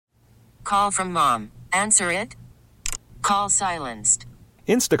call from mom. Answer it. Call silenced.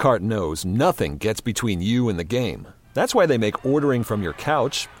 Instacart knows nothing gets between you and the game. That's why they make ordering from your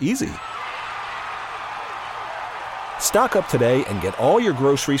couch easy. Stock up today and get all your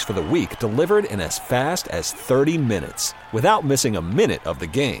groceries for the week delivered in as fast as 30 minutes without missing a minute of the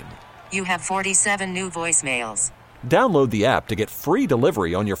game. You have 47 new voicemails. Download the app to get free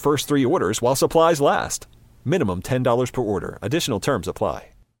delivery on your first 3 orders while supplies last. Minimum $10 per order. Additional terms apply.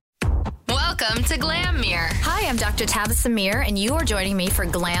 Welcome to Glam Mirror. Hi, I'm Dr. Tabitha Mir, and you are joining me for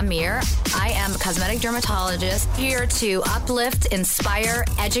Glam Mirror. I am a cosmetic dermatologist here to uplift, inspire,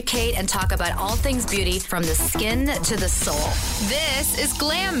 educate, and talk about all things beauty from the skin to the soul. This is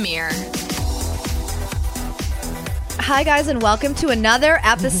Glam Mirror. Hi, guys, and welcome to another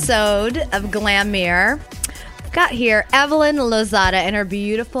episode of Glam Mirror. Got here Evelyn Lozada and her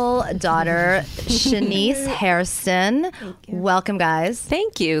beautiful daughter, Shanice Hairston. Welcome, guys.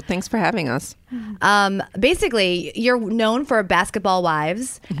 Thank you. Thanks for having us. Basically, you're known for Basketball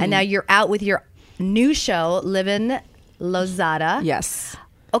Wives, and now you're out with your new show, Livin' Lozada. Yes.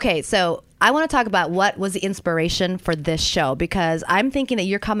 Okay, so I want to talk about what was the inspiration for this show, because I'm thinking that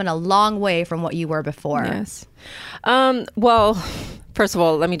you're coming a long way from what you were before. Yes. Well, first of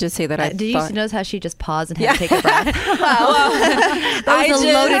all, let me just say that did you notice how she just paused and had to take a breath? That was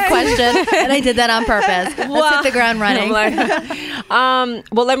a loaded question, and I did that on purpose. Let's hit the ground running.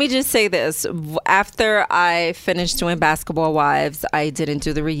 Well, let me just say this. After I finished doing Basketball Wives, I didn't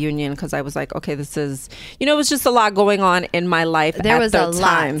do the reunion because I was like, okay, this is, it was just a lot going on in my life there at was the a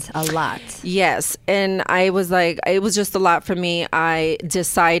time. lot. Yes. And I was like, it was just a lot for me. I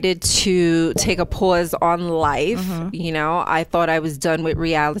decided to take a pause on life. I thought I was done with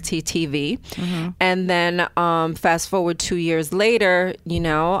reality TV. And then fast forward 2 years later,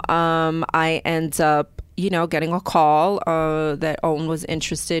 I end up getting a call that Owen was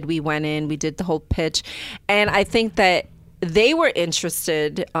interested. We went in, we did the whole pitch. And I think that they were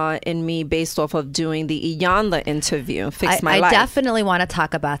interested in me based off of doing the Iyanla interview, Fix My Life. I definitely want to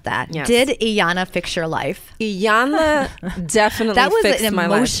talk about that. Yes. Did Iyanla fix your life? Iyanla definitely that was fixed an my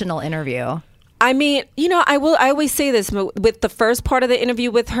life. emotional interview. I mean, I always say this with the first part of the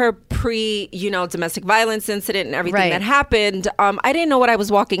interview with her domestic violence incident and everything that happened. I didn't know what I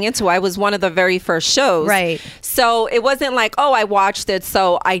was walking into. I was one of the very first shows. Right. So it wasn't like, I watched it,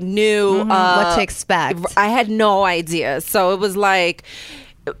 so I knew what to expect. I had no idea. So it was like,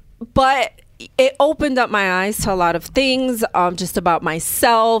 but it opened up my eyes to a lot of things, just about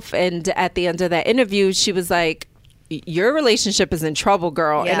myself. And at the end of that interview, she was like, your relationship is in trouble,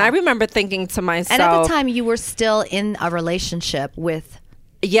 girl. Yeah. And I remember thinking to myself, and at the time you were still in a relationship with.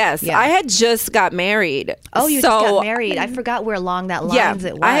 Yes, yeah. I had just got married. Oh, you just got married. I forgot where along that lines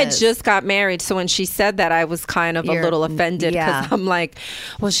it was. I had just got married. So when she said that, I was kind of a little offended because I'm like,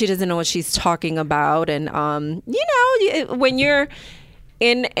 well, she doesn't know what she's talking about. And, when you're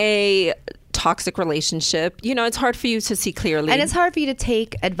in a toxic relationship, it's hard for you to see clearly. And it's hard for you to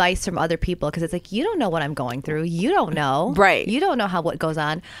take advice from other people because it's like, you don't know what I'm going through. You don't know. Right. You don't know what goes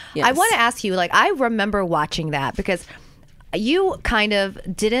on. Yes. I want to ask you, I remember watching that because you kind of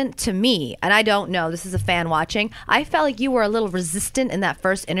didn't, to me, and I don't know, this is a fan watching, I felt like you were a little resistant in that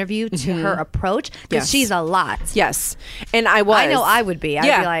first interview to her approach because she's a lot. Yes. And I was. I know I would be.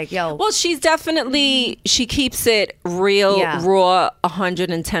 I'd be like, yo. Well, she's definitely, she keeps it real, raw,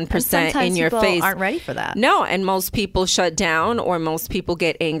 110% in your face. People aren't ready for that. No, and most people shut down or most people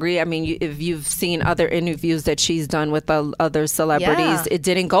get angry. I mean, if you've seen other interviews that she's done with other celebrities, it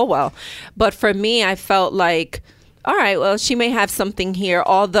didn't go well. But for me, I felt like, all right, well, she may have something here.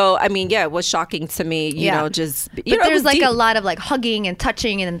 Although, I mean, it was shocking to me, But there's a lot of hugging and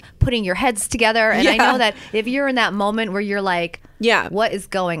touching and putting your heads together. And I know that if you're in that moment where you're like, what is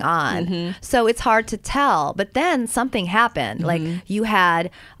going on? So it's hard to tell. But then something happened. Like you had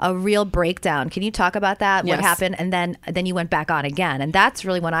a real breakdown. Can you talk about that? What happened? And then you went back on again. And that's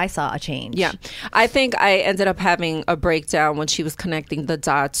really when I saw a change. Yeah. I think I ended up having a breakdown when she was connecting the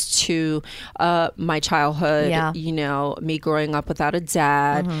dots to my childhood, me growing up without a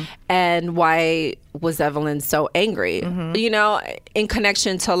dad and why was Evelyn so angry, in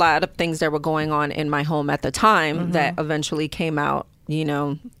connection to a lot of things that were going on in my home at the time that eventually came out,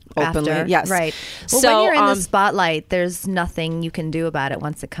 openly. After. Yes. Right. Well, when you're in the spotlight, there's nothing you can do about it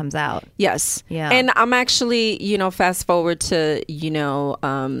once it comes out. Yes. Yeah. And I'm actually, fast forward to,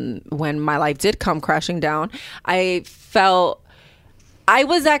 when my life did come crashing down, I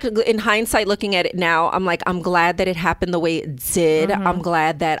was actually, in hindsight, looking at it now, I'm like, I'm glad that it happened the way it did. I'm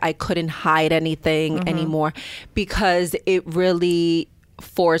glad that I couldn't hide anything anymore because it really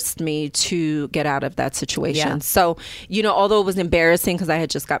forced me to get out of that situation. Yeah. So, you know, although it was embarrassing because I had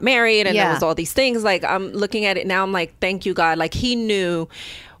just got married and there was all these things, like I'm looking at it now, I'm like, thank you, God. Like he knew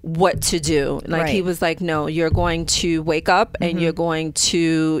what to do. Like he was like, no, you're going to wake up and you're going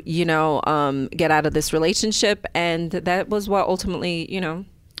to, you know, get out of this relationship. And that was what ultimately, you know,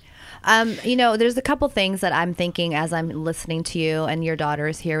 you know, there's a couple things that I'm thinking as I'm listening to you, and your daughter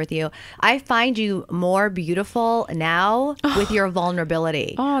is here with you. I find you more beautiful now with your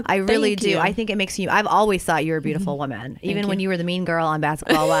vulnerability. I really do. I think it makes you, I've always thought you were a beautiful woman, even when you were the mean girl on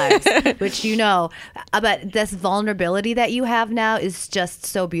Basketball Wives, which you know, but this vulnerability that you have now is just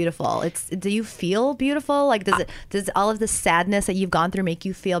so beautiful. Do you feel beautiful? Like, does all of the sadness that you've gone through make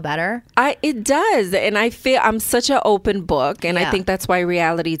you feel better? It does. And I feel I'm such an open book. And I think that's why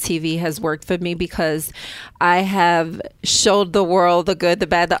reality TV has worked for me, because I have showed the world the good, the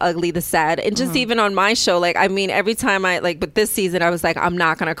bad, the ugly, the sad. And just even on my show, like, I mean, every time but this season I was like, I'm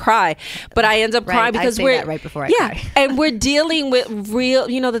not going to cry, but I end up crying because we're that right before I cry. And we're dealing with real,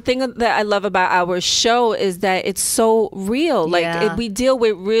 you know, the thing that I love about our show is that it's so real. Like we deal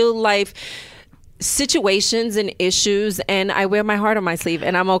with real life situations and issues, and I wear my heart on my sleeve,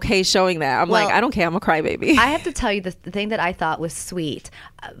 and I'm okay showing that. I'm like, I don't care, I'm a crybaby. I have to tell you the thing that I thought was sweet.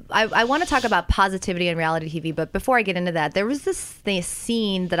 I want to talk about positivity in reality TV, but before I get into that, there was this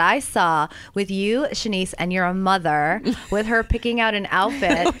scene that I saw with you, Shanice, and your mother, with her picking out an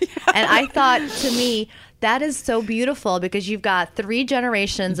outfit, and I thought, to me, that is so beautiful, because you've got 3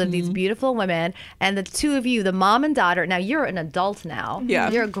 generations of these beautiful women, and the two of you, the mom and daughter. Now you're an adult now. Yeah.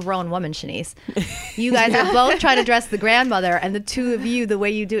 You're a grown woman, Shanice. You guys are both trying to dress the grandmother, and the two of you, the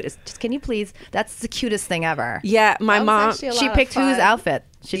way you do it is just, can you please? That's the cutest thing ever. Yeah, my mom, she picked whose outfit?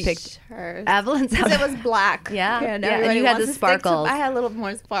 She picked hers. Evelyn's outfit. It was black. And you had the sparkles. I had a little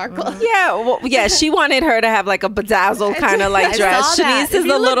more sparkles. Yeah, she wanted her to have like a bedazzled kind of like dress. Shanice is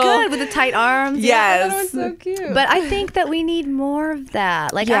a little good with the tight arms. Yes, that was so cute. But I think that we need more of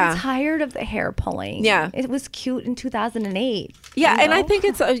that. Like, I'm tired of the hair pulling. Yeah, it was cute in 2008. Yeah, and I think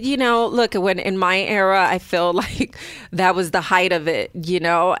it's you know, look, when in my era, I feel like that was the height of it, you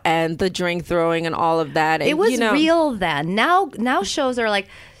know, and the drink throwing and all of that. And, it was you know, real then. Now shows are like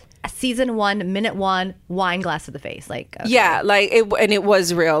season 1, minute 1, wine glass to the face. Like, okay. Yeah, like it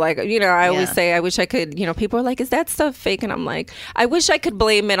was real. Like, you know, I always say, I wish I could, you know, people are like, is that stuff fake? And I'm like, I wish I could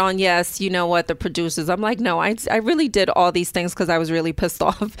blame it on, yes, you know what, the producers. I'm like, no, I really did all these things because I was really pissed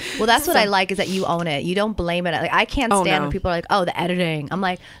off. Well, that's what I like, is that you own it. You don't blame it. Like, I can't stand when people are like, oh, the editing. I'm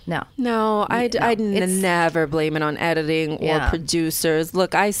like, no. No, I'd never blame it on editing or producers.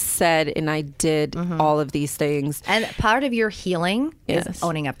 Look, I said and I did all of these things. And part of your healing is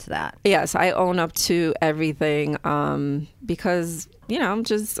owning up to that. Yes, I own up to everything, because, you know,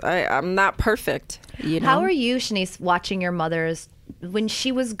 I'm not perfect. You know? How are you, Shanice, watching your mother's, when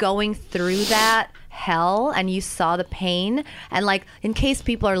she was going through that hell and you saw the pain, and like, in case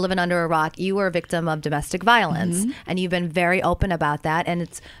people are living under a rock, you were a victim of domestic violence, and you've been very open about that, and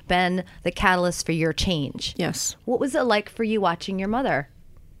it's been the catalyst for your change. Yes. What was it like for you watching your mother?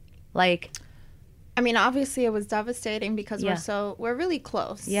 Like, I mean, obviously it was devastating because we're really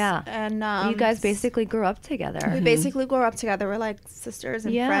close. Yeah. And you guys basically grew up together. We basically grew up together. We're like sisters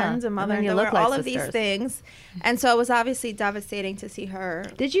and friends and mother, and there were all of these things. And so it was obviously devastating to see her.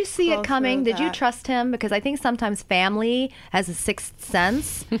 Did you see it coming? Did you trust him? Because I think sometimes family has a sixth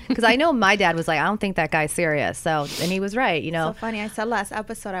sense. Because I know my dad was like, I don't think that guy's serious. So, and he was right, you know. So funny. I said last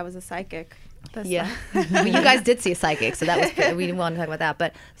episode I was a psychic. Well, you guys did see a psychic, so that was, we didn't want to talk about that.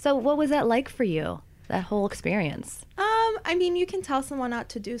 But so what was that like for you, that whole experience? I mean, you can tell someone not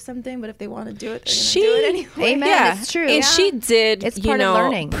to do something, but if they want to do it, they're going to do it anyway. Amen. Yeah. It's true. And she did, it's part of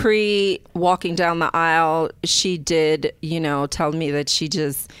learning. Pre-walking down the aisle, she did, you know, tell me that she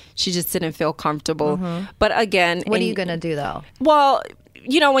just didn't feel comfortable. But again, what are you going to do though? Well,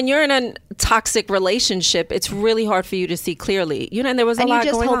 you know, when you're in a toxic relationship, it's really hard for you to see clearly. You know, and there was a lot going on.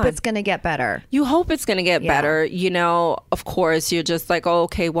 And you just hope it's going to get better. You hope it's going to get better. You know, of course, you're just like, oh,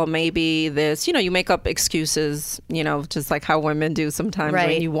 okay, well, maybe this, you know, you make up excuses, you know, just like how women do sometimes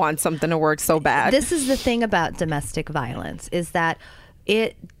when you want something to work so bad. This is the thing about domestic violence, is that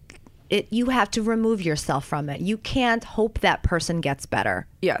you have to remove yourself from it. You can't hope that person gets better.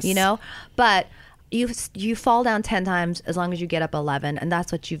 Yes. You know, but you fall down 10 times as long as you get up 11, and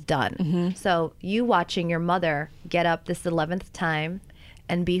that's what you've done. So you watching your mother get up this 11th time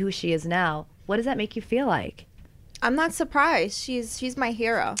and be who she is now, what does that make you feel like? I'm not surprised. She's my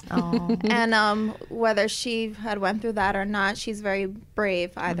hero. And whether she had went through that or not, she's very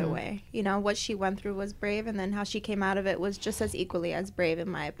brave either way. You know, what she went through was brave, and then how she came out of it was just as equally as brave, in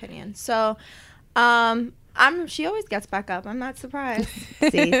my opinion. So She always gets back up. I'm not surprised.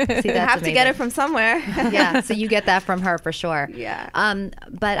 See, that's I have to get it from somewhere. Yeah, so you get that from her for sure. Yeah.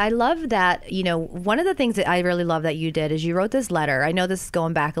 But I love that, one of the things that I really love that you did is you wrote this letter. I know this is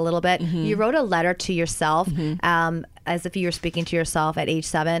going back a little bit. Mm-hmm. You wrote a letter to yourself, as if you were speaking to yourself at age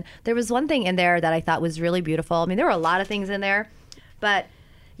 7. There was one thing in there that I thought was really beautiful. I mean, there were a lot of things in there, but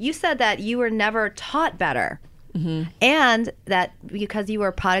you said that you were never taught better. Mm-hmm. And that because you were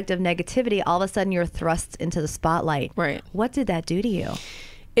a product of negativity, all of a sudden you're thrust into the spotlight. Right. What did that do to you?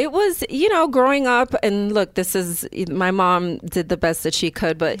 It was, growing up, and look, my mom did the best that she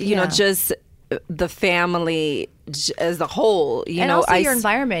could, but, just the family as a whole, also your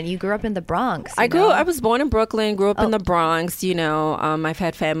environment. You grew up in the Bronx. I was born in Brooklyn, grew up in the Bronx. I've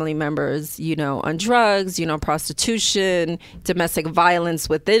had family members, on drugs, prostitution, domestic violence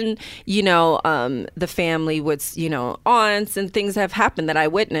within, the family with, aunts, and things have happened that I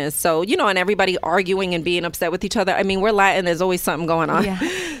witnessed. So, and everybody arguing and being upset with each other. I mean, we're Latin. There's always something going on. Yeah.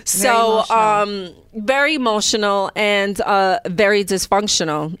 So, very emotional and very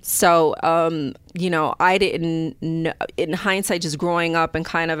dysfunctional. So, I didn't know, in hindsight, just growing up and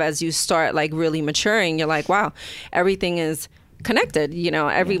kind of as you start like really maturing, you're like, wow, everything is connected.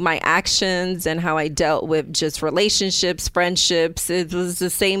 My actions and how I dealt with just relationships, friendships, it was the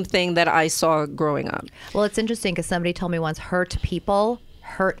same thing that I saw growing up. Well, it's interesting because somebody told me once, hurt people.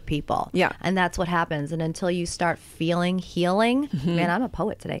 Yeah. And that's what happens. And until you start feeling healing, man, I'm a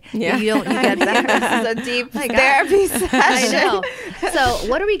poet today. Yeah. You get better. This is a deep therapy session. I know. So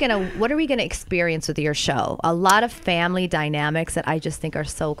what are we gonna experience with your show? A lot of family dynamics that I just think are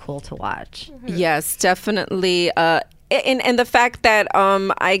so cool to watch. Mm-hmm. Yes, definitely. And the fact that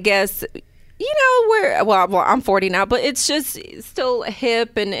I guess I'm 40 now, but it's just still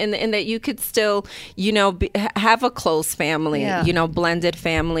hip and that you could still, have a close family, blended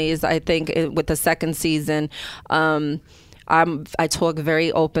families. I think with the second season, I talk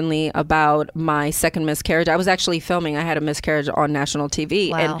very openly about my second miscarriage. I was actually filming. I had a miscarriage on national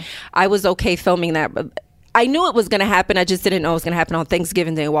TV. Wow. And I was okay filming that. I knew it was going to happen. I just didn't know it was going to happen on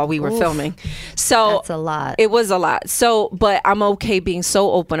Thanksgiving Day while we were filming. So that's a lot. It was a lot. So, but I'm okay being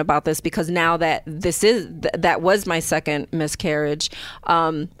so open about this because now that that was my second miscarriage,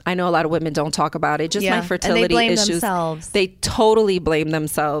 I know a lot of women don't talk about it. Just my fertility and they blame issues. Themselves. They totally blame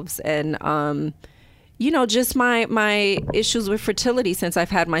themselves. And, just my issues with fertility since I've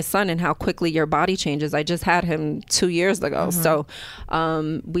had my son and how quickly your body changes. I just had him 2 years ago. Mm-hmm.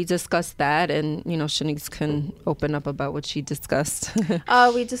 So we discussed that, and, Shanice can open up about what she discussed.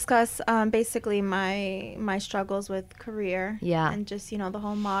 We discussed basically my struggles with career. Yeah. And just, the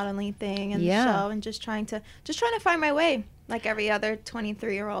whole modeling thing and the show and just trying to find my way like every other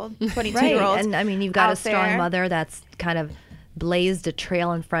 23-year-old, 22-year-old. And I mean, you've got a strong mother that's kind of blazed a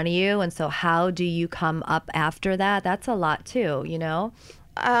trail in front of you, and so how do you come up after that? That's a lot too,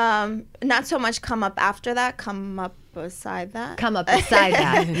 not so much come up after that, come up beside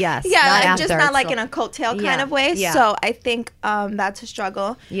that. Yes. Yeah, just not like in a coattail kind of way. Yeah. So I think that's a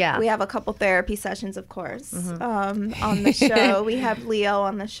struggle. Yeah. We have a couple therapy sessions, of course, on the show. We have Leo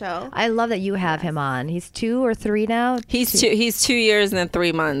on the show. I love that you have him on. He's 2 or 3 now? He's 2 years and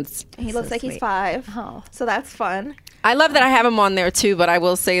 3 months. He looks like he's 5. Oh. So that's fun. I love that I have him on there too, but I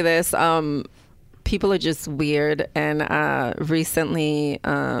will say this. People are just weird. And recently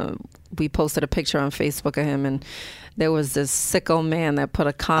we posted a picture on Facebook of him, and there was this sicko man that put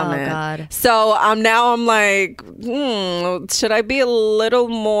a comment. Oh, God. So I'm like, should I be a little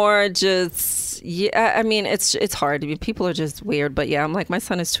more just... Yeah, I mean, it's hard. I mean, people are just weird. But yeah, I'm like, my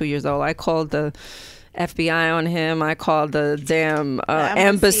son is 2 years old. I called the FBI on him. I called the damn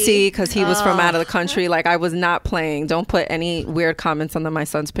embassy because he was from out of the country. Like, I was not playing. Don't put any weird comments under my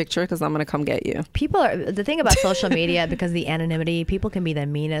son's picture because I'm going to come get you. The thing about social media, because of the anonymity, people can be the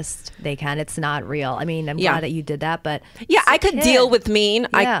meanest they can. It's not real. I mean, I'm glad that you did that, but yeah, I could deal with mean.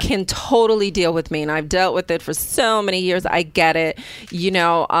 Yeah. I can totally deal with mean. I've dealt with it for so many years. I get it.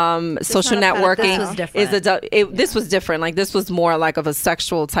 Social networking this was different. Like, this was more like of a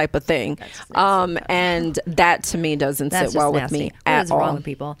sexual type of thing. And that to me doesn't sit well with me at all. What is wrong with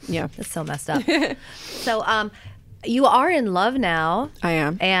people? Yeah. It's so messed up. So you are in love now. I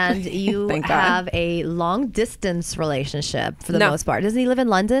am. And you have a long distance relationship for the most part. Doesn't he live in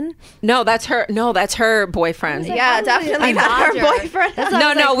London? No, that's her boyfriend. Yeah, definitely not her boyfriend.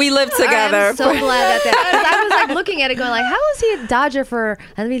 No, we live together. I'm so glad that I was like looking at it going like, how is he a Dodger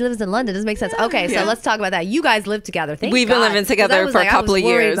and he lives in London? Doesn't make sense. Okay, so let's talk about that. You guys live together. We've been living together for a couple of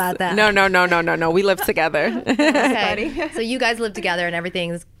years. About that. No. We live together. Okay. So you guys live together and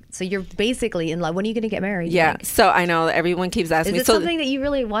everything's So you're basically in love. When are you going to get married? Yeah. So I know everyone keeps asking me. Is it something that you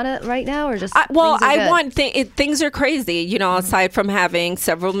really want to right now, or just? Things are crazy. You know, aside from having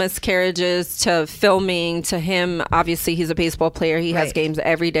several miscarriages to filming to him, obviously he's a baseball player. He has games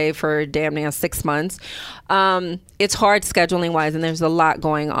every day for damn near 6 months. It's hard scheduling wise, and there's a lot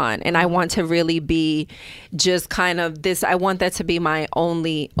going on. And I want to really be just kind of this. I want that to be my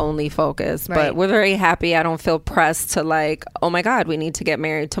only focus. Right. But we're very happy. I don't feel pressed to like, oh my God, we need to get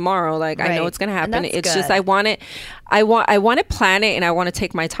married tomorrow. Like I know it's gonna happen. It's good. Just I want to plan it, and I want to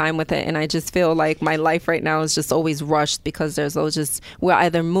take my time with it. And I just feel like my life right now is just always rushed because there's always we're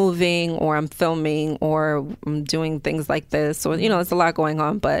either moving or I'm filming or I'm doing things like this. So there's a lot going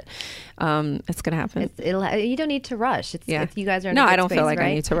on, but it's gonna happen. You don't need to rush. If you guys are in no, a good I don't space, feel like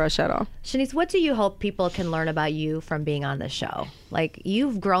right? I need to rush at all. Shanice, what do you hope people can learn about you from being on the show? Like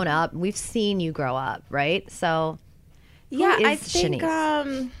you've grown up, we've seen you grow up, right? So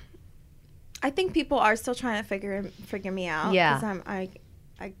I think people are still trying to figure me out. Yeah. Because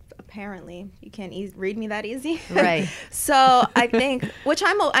I apparently you can't read me that easy. Right. So I think, which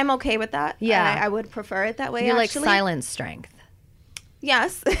I'm okay with that. Yeah. I would prefer it that way. You're actually. like silent strength.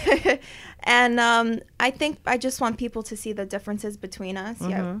 Yes. And I think I just want people to see the differences between us.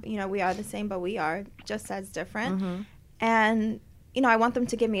 Mm-hmm. Yeah, we are the same, but we are just as different. Mm-hmm. And I want them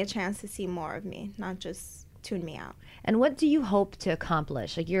to give me a chance to see more of me, not just tune me out. And what do you hope to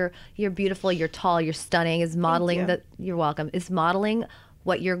accomplish? Like you're beautiful, you're tall, you're stunning. Is modeling you're welcome. Is modeling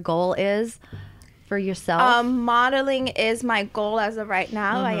what your goal is for yourself? Modeling is my goal as of right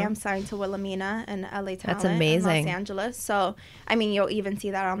now. Mm-hmm. I am signed to Wilhelmina and LA Talent. That's amazing. In Los Angeles. So, you'll even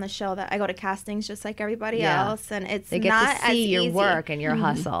see that on the show that I go to castings just like everybody else. And it's they get not to see your easy. work and your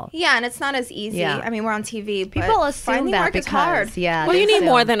hustle. Yeah, and it's not as easy. Yeah. We're on TV. But people assume that work because, is hard. Yeah. Well, you need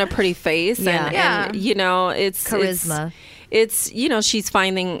more than a pretty face. Yeah. And it's charisma. It's she's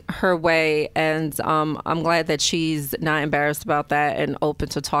finding her way, and I'm glad that she's not embarrassed about that and open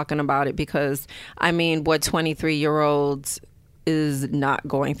to talking about it, because what 23-year-olds is not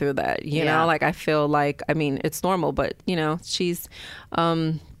going through that, you know, like I feel like it's normal, but she's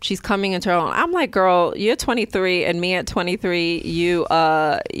coming into her own. I'm like, girl, you're 23 and me at 23, you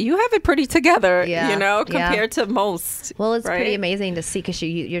have it pretty together, compared to most. Well, it's pretty amazing to see, because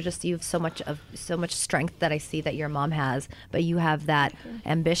you have so much strength that I see that your mom has, but you have that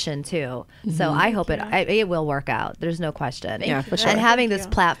ambition too. Mm-hmm. So I hope it will work out. There's no question. Yeah, for sure. And having this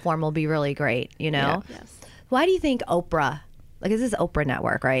platform will be really great, Yeah. Yes. Why do you think Oprah? Like, this is Oprah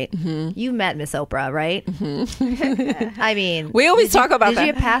Network, right? Mm-hmm. You met Miss Oprah, right? Mm-hmm. We always talk about that.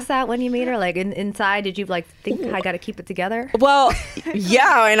 Did you pass out when you meet her? Like, inside, did you, think, I got to keep it together? Well,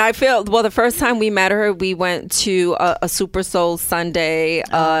 yeah. And I feel, the first time we met her, we went to a Super Soul Sunday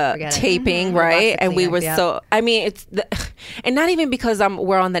taping, mm-hmm. right? And we were and not even because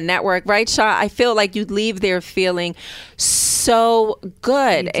we're on the network, right, Sha? I feel like you leave there feeling so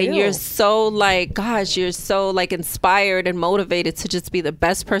good. And you're so you're so inspired and motivated to just be the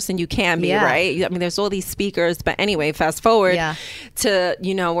best person you can be, right? There's all these speakers, but anyway, fast forward to,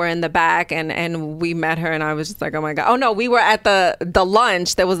 we're in the back and we met her, and I was just like, oh my God. Oh no, we were at the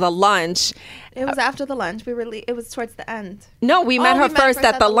lunch. There was a lunch. It was after the lunch. It was towards the end. No, we met her first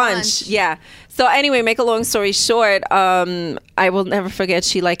at the lunch. Yeah. So anyway, make a long story short, I will never forget,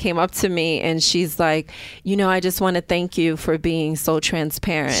 she came up to me and she's like, I just want to thank you for being so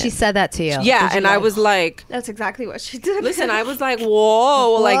transparent. She said that to you. Yeah. And I was like, that's exactly what she did. Listen, I was like,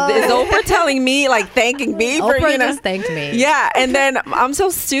 whoa, is Oprah telling me, thanking me for, Oprah just thanked me. Yeah. And then I'm so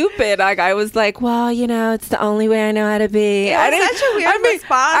stupid. I was like, well, it's the only way I know how to be. It was such a weird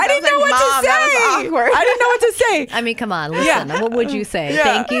response. I didn't know what to say. Awkward. I didn't know what to say. Come on, listen. What would you say? Yeah.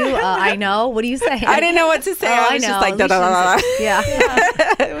 Thank you. I know. What do you say? I didn't know what to say. I was just like, da da da. Yeah.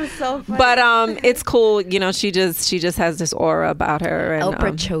 It was so funny. But it's cool. She just has this aura about her. And,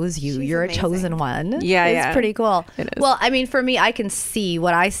 Oprah chose you. You're amazing. A chosen one. Yeah, it's pretty cool. It is. Well, for me, I can see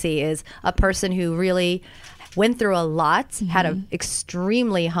what I see is a person who really went through a lot, mm-hmm. had an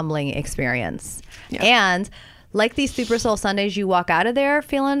extremely humbling experience, and. Like these Super Soul Sundays, you walk out of there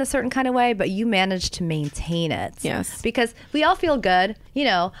feeling a certain kind of way, but you manage to maintain it. Yes. Because we all feel good,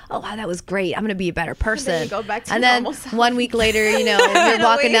 oh, wow, that was great. I'm going to be a better person. And then you go back to and then normal self. 1 week later, you're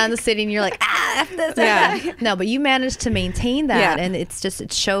walking down the city and you're like, F this. Yeah. No, but you managed to maintain that, and it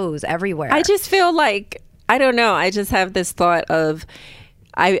shows everywhere. I just feel like, I don't know, I just have this thought of,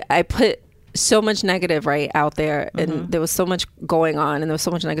 I put so much negative out there, and there was so much going on, and there was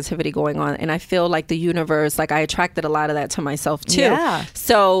so much negativity going on, and I feel like the universe, like I attracted a lot of that to myself too. Yeah.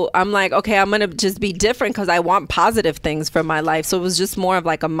 So I'm like, okay, I'm gonna just be different because I want positive things for my life. So it was just more of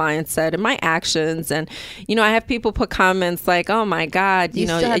like a mindset and my actions. And I have people put comments like, oh my God, you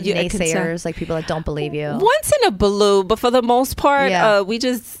still have naysayers, like people that don't believe you. Once in a blue, but for the most part, we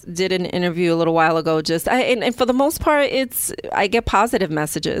just did an interview a little while ago. And for the most part, I get positive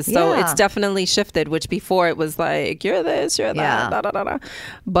messages, so it's definitely shifted, which before it was like, you're this, you're that, da, da, da, da.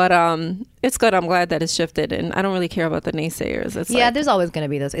 But it's good. I'm glad that it's shifted, and I don't really care about the naysayers. It's there's always going to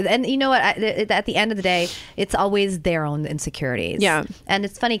be those, and you know what, at the end of the day, it's always their own insecurities. And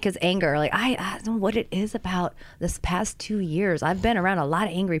it's funny because anger, like I don't know what it is about this past 2 years. I've been around a lot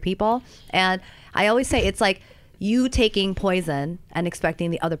of angry people, and I always say it's like you taking poison and expecting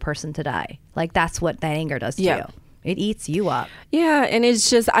the other person to die. Like that's what that anger does to you. It eats you up. Yeah, and it's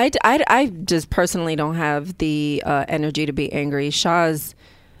just I just personally don't have the energy to be angry. Shaz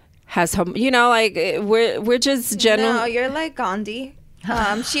has her, like we're just general. No, you're like Gandhi.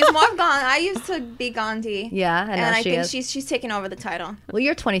 She's more Gandhi. I used to be Gandhi. Yeah, and I think she's taking over the title. Well,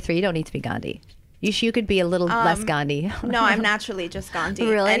 you're 23. You don't need to be Gandhi. You could be a little less Gandhi. No, I'm naturally just Gandhi.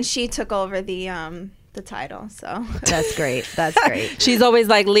 Really? And she took over the title, so that's great. She's always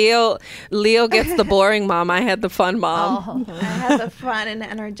like, Leo gets the boring mom, I had the fun mom. I had the fun and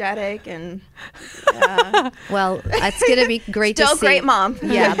energetic, and well, it's gonna be great still to see. Still great mom.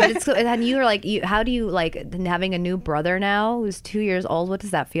 Yeah, but and you were like, how do you like having a new brother now who's 2 years old? What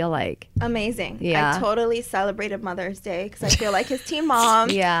does that feel like? Amazing. Yeah, I totally celebrated Mother's Day because I feel like his teen mom.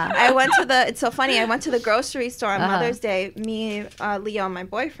 Yeah, it's so funny, I went to the grocery store on Mother's Day, me, Leo, and my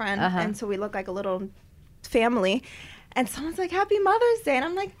boyfriend, and so we look like a little family, and someone's like, happy Mother's Day, and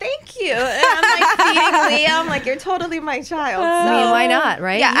I'm like, thank you, and I'm like feeding Leo, I'm like, you're totally my child. I mean, why not,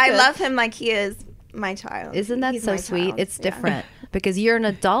 right? Yeah, I love him like he is my child. Isn't that so sweet? Child. It's different because you're an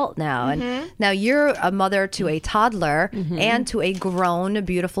adult now, and now you're a mother to a toddler and to a grown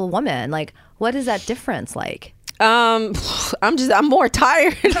beautiful woman. Like, what is that difference like? I'm more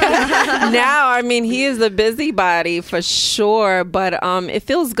tired now. I mean, he is a busybody for sure, but it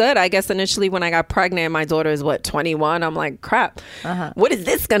feels good. I guess initially when I got pregnant, my daughter is 21. I'm like, crap, what is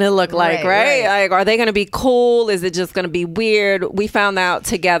this gonna look like, right? Like, are they gonna be cool? Is it just gonna be weird? We found out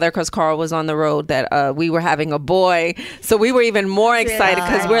together because Carl was on the road that we were having a boy, so we were even more excited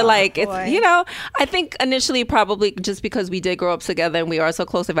because we're like, it's I think initially probably just because we did grow up together and we are so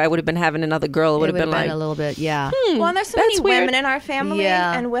close. If I would have been having another girl, it would have been like a little bit, well, and there's so many women in our family,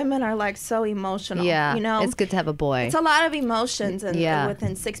 and women are like so emotional. Yeah, it's good to have a boy. It's a lot of emotions, and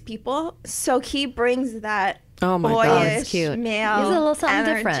within 6 people. So he brings that boyish, cute. male He's a little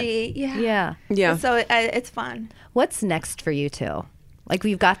something energy. Different. Yeah. So it's fun. What's next for you two? Like,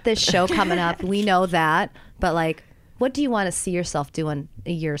 we've got this show coming up. We know that, but like, what do you want to see yourself doing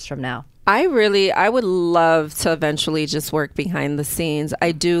years from now? I would love to eventually just work behind the scenes.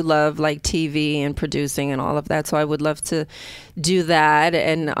 I do love like TV and producing and all of that. So I would love to do that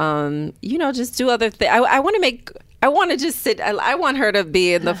and, just do other things. I want to just sit. I want her to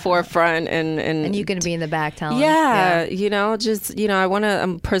be in the forefront and you can be in the back telling. Yeah. I want to,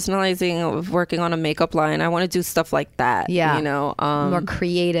 I'm personalizing, working on a makeup line. I want to do stuff like that. Yeah. More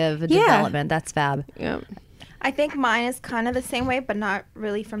creative development. That's fab. Yeah. I think mine is kind of the same way, but not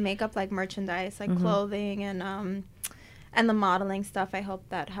really for makeup, like merchandise, like clothing and the modeling stuff. I hope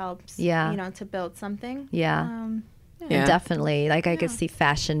that helps. Yeah. To build something. Yeah. Definitely. Like I could see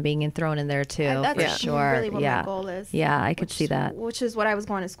fashion being thrown in there too. That's for sure. Really what my goal is. Yeah, I could see that. Which is what I was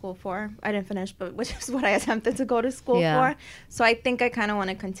going to school for. I didn't finish, but which is what I attempted to go to school for. So I think I kind of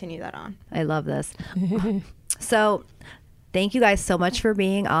want to continue that on. I love this. So, thank you guys so much for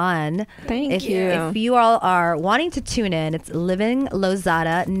being on. Thank you. If you all are wanting to tune in, it's Living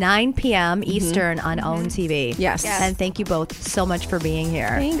Lozada, 9 p.m. Eastern on OWN TV. Yes. And thank you both so much for being here.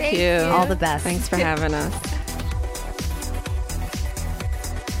 Thank you. All the best. Thanks for having us.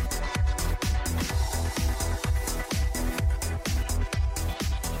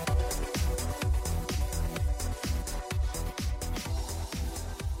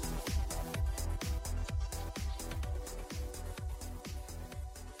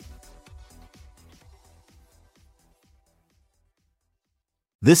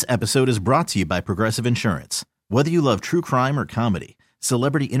 This episode is brought to you by Progressive Insurance. Whether you love true crime or comedy,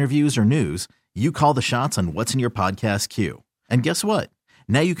 celebrity interviews or news, you call the shots on what's in your podcast queue. And guess what?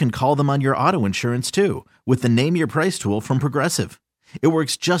 Now you can call them on your auto insurance too with the Name Your Price tool from Progressive. It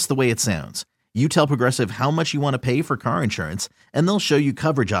works just the way it sounds. You tell Progressive how much you want to pay for car insurance, and they'll show you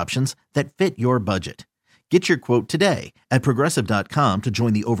coverage options that fit your budget. Get your quote today at Progressive.com to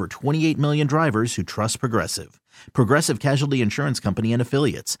join the over 28 million drivers who trust Progressive. Progressive Casualty Insurance Company and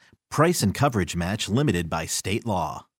Affiliates. Price and coverage match limited by state law.